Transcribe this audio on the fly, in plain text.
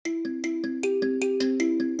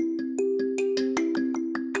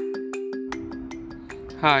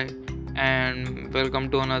Hi, and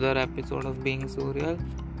welcome to another episode of Being Surreal.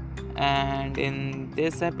 And in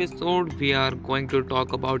this episode, we are going to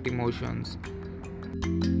talk about emotions.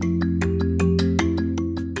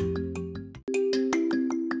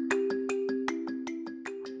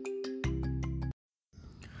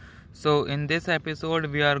 So, in this episode,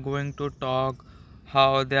 we are going to talk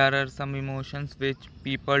how there are some emotions which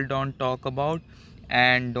people don't talk about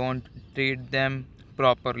and don't treat them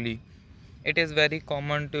properly. It is very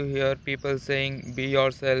common to hear people saying be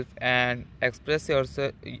yourself and express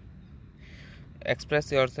yourself.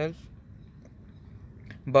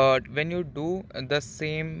 But when you do, the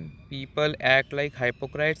same people act like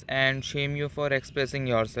hypocrites and shame you for expressing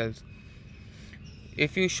yourselves.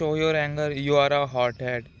 If you show your anger, you are a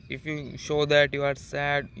hothead. If you show that you are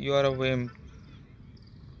sad, you are a wimp.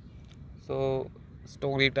 So,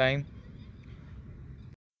 story time.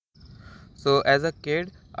 So, as a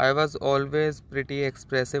kid, I was always pretty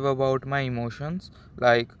expressive about my emotions.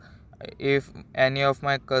 Like, if any of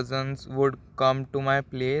my cousins would come to my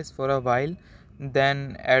place for a while,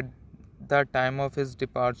 then at the time of his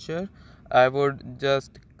departure, I would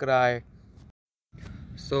just cry.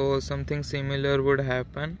 So, something similar would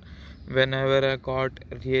happen whenever I got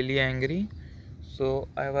really angry. So,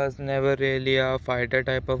 I was never really a fighter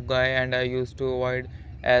type of guy, and I used to avoid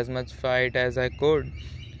as much fight as I could.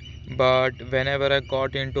 But whenever I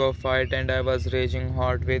got into a fight and I was raging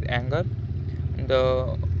hot with anger,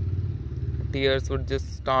 the tears would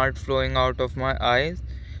just start flowing out of my eyes.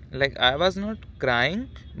 Like I was not crying,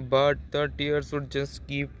 but the tears would just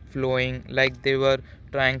keep flowing, like they were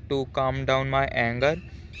trying to calm down my anger.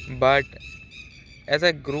 But as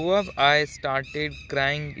I grew up, I started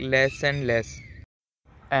crying less and less.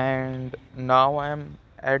 And now I'm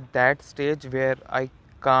at that stage where I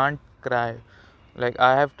can't cry. Like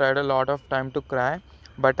I have tried a lot of time to cry,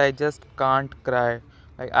 but I just can't cry.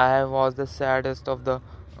 Like I have watched the saddest of the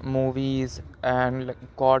movies and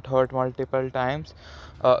like, got hurt multiple times.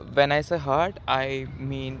 When I say hurt, I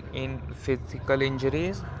mean in physical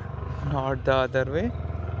injuries, not the other way.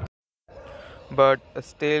 But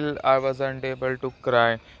still I wasn't able to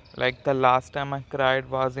cry. Like the last time I cried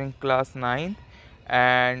was in class 9,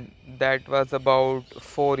 and that was about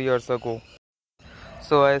 4 years ago.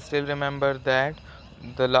 So I still remember that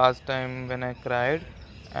the last time when I cried,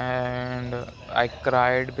 and I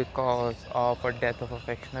cried because of a death of a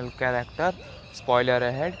fictional character. Spoiler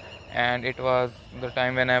ahead. And it was the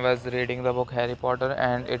time when I was reading the book Harry Potter,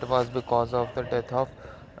 and it was because of the death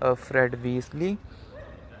of Fred Weasley.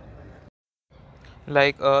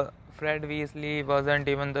 Fred Weasley wasn't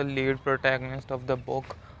even the lead protagonist of the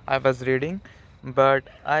book I was reading, but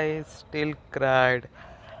I still cried.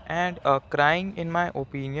 And crying, in my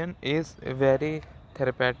opinion, is very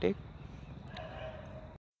therapeutic.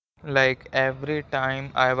 Like every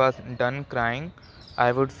time I was done crying,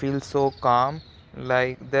 I would feel so calm.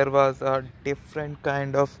 Like there was a different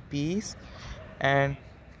kind of peace, and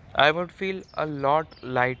I would feel a lot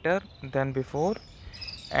lighter than before.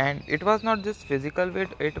 And it was not just physical weight,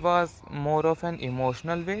 it was more of an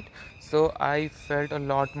emotional weight. So I felt a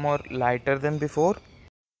lot more lighter than before.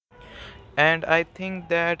 And I think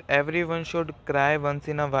that everyone should cry once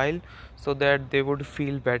in a while so that they would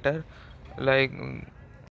feel better. Like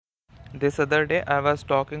this other day, I was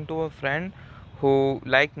talking to a friend who,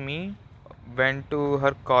 like me, went to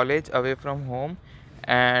her college away from home,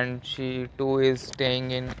 and she too is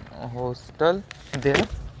staying in a hostel there.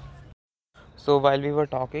 So while we were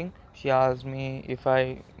talking, she asked me if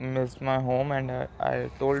I missed my home, and I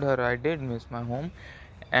told her I did miss my home.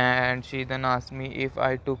 And she then asked me if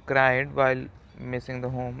I too cried while missing the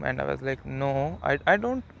home, and I was like, no, I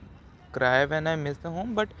don't cry when I miss the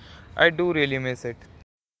home, but I do really miss it.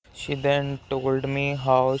 She then told me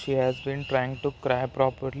how she has been trying to cry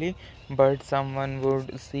properly, but someone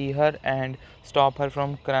would see her and stop her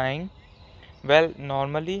from crying. Well,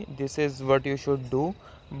 normally this is what you should do,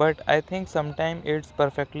 but I think sometimes it's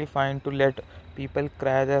perfectly fine to let people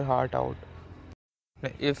cry their heart out.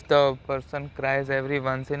 If the person cries every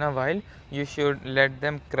once in a while, you should let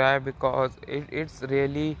them cry because it's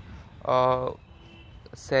really uh,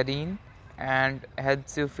 serene and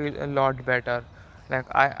helps you feel a lot better. Like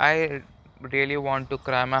I really want to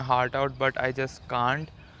cry my heart out, but I just can't.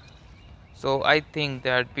 So I think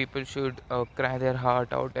that people should cry their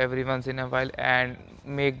heart out every once in a while and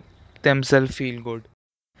make themselves feel good.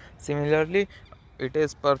 Similarly, it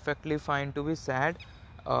is perfectly fine to be sad.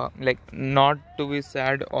 Like not to be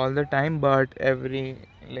sad all the time, but every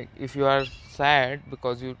like if you are sad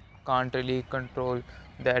because you can't really control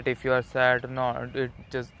that if you are sad or not, it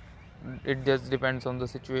just depends on the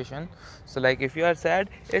situation. So like if you are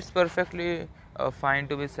sad, it's perfectly fine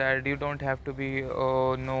to be sad. You don't have to be,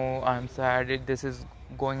 oh no, I'm sad, this is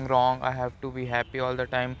going wrong, I have to be happy all the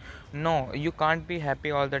time. No, you can't be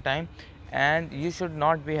happy all the time, and you should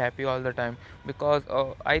not be happy all the time, because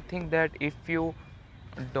I think that if you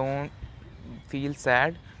don't feel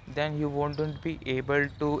sad, then you won't be able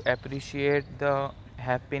to appreciate the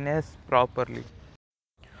happiness properly.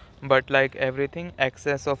 But like everything,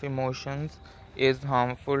 excess of emotions is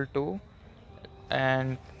harmful too,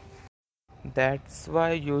 and that's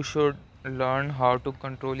why you should learn how to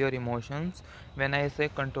control your emotions. When I say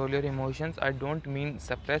control your emotions, I don't mean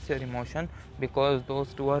suppress your emotion, because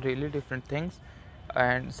those two are really different things.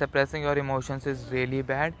 And suppressing your emotions is really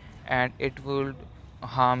bad and it will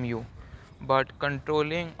harm you. But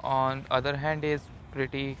controlling, on other hand, is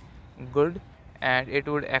pretty good, and it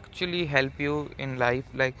would actually help you in life.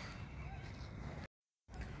 Like,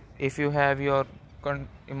 if you have your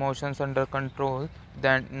emotions under control,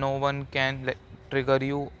 then no one can trigger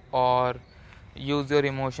you or use your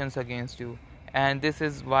emotions against you, and this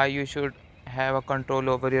is why you should have a control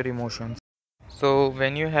over your emotions. So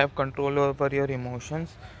when you have control over your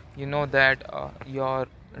emotions, you know that your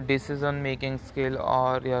decision making skill,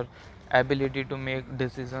 or your ability to make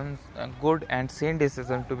decisions, good and sane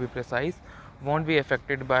decisions to be precise, won't be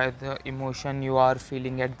affected by the emotion you are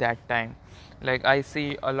feeling at that time. Like, I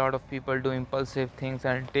see a lot of people do impulsive things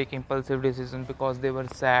and take impulsive decisions because they were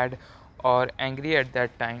sad or angry at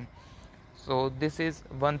that time. So this is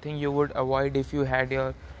one thing you would avoid if you had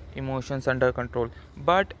your emotions under control.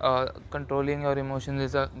 But controlling your emotions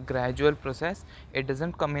is a gradual process. It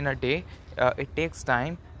doesn't come in a day. It takes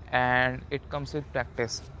time, and it comes with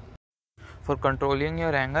practice. For controlling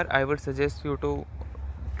your anger, I would suggest you to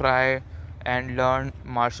try and learn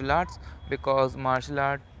martial arts, because martial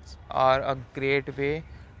arts are a great way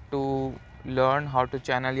to learn how to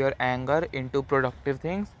channel your anger into productive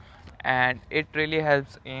things, and it really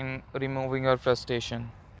helps in removing your frustration.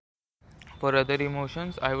 For other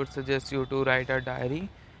emotions, I would suggest you to write a diary,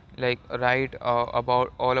 like write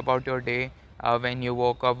about your day, when you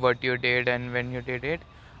woke up, what you did, and when you did it.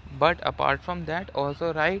 But apart from that,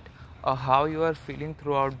 also write how you are feeling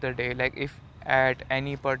throughout the day. Like, if at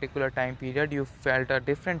any particular time period you felt a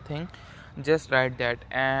different thing, just write that,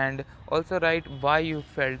 and also write why you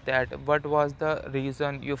felt that, what was the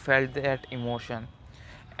reason you felt that emotion,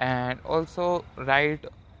 and also write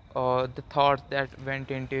the thoughts that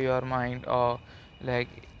went into your mind, or like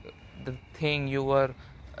the thing you were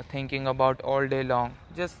thinking about all day long.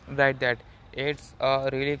 Just write that. It's a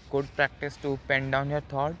really good practice to pen down your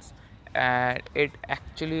thoughts, and it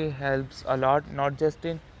actually helps a lot, not just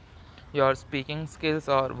in your speaking skills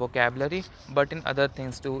or vocabulary, but in other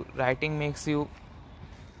things too. Writing makes you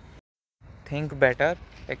think better.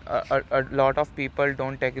 Like, a lot of people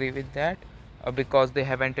don't agree with that, because they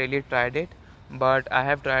haven't really tried it, but I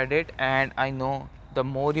have tried it, and I know the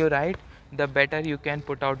more you write, the better you can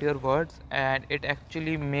put out your words, and it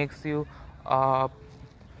actually makes you a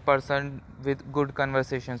person with good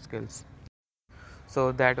conversation skills.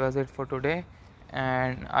 So that was it for today,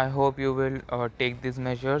 and I hope you will take these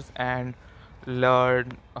measures and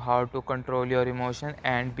learn how to control your emotion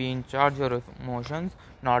and be in charge of your emotions,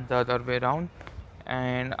 not the other way around.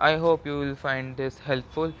 And I hope you will find this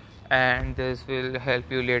helpful, and this will help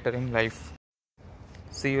you later in life.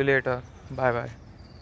 See you later. Bye bye.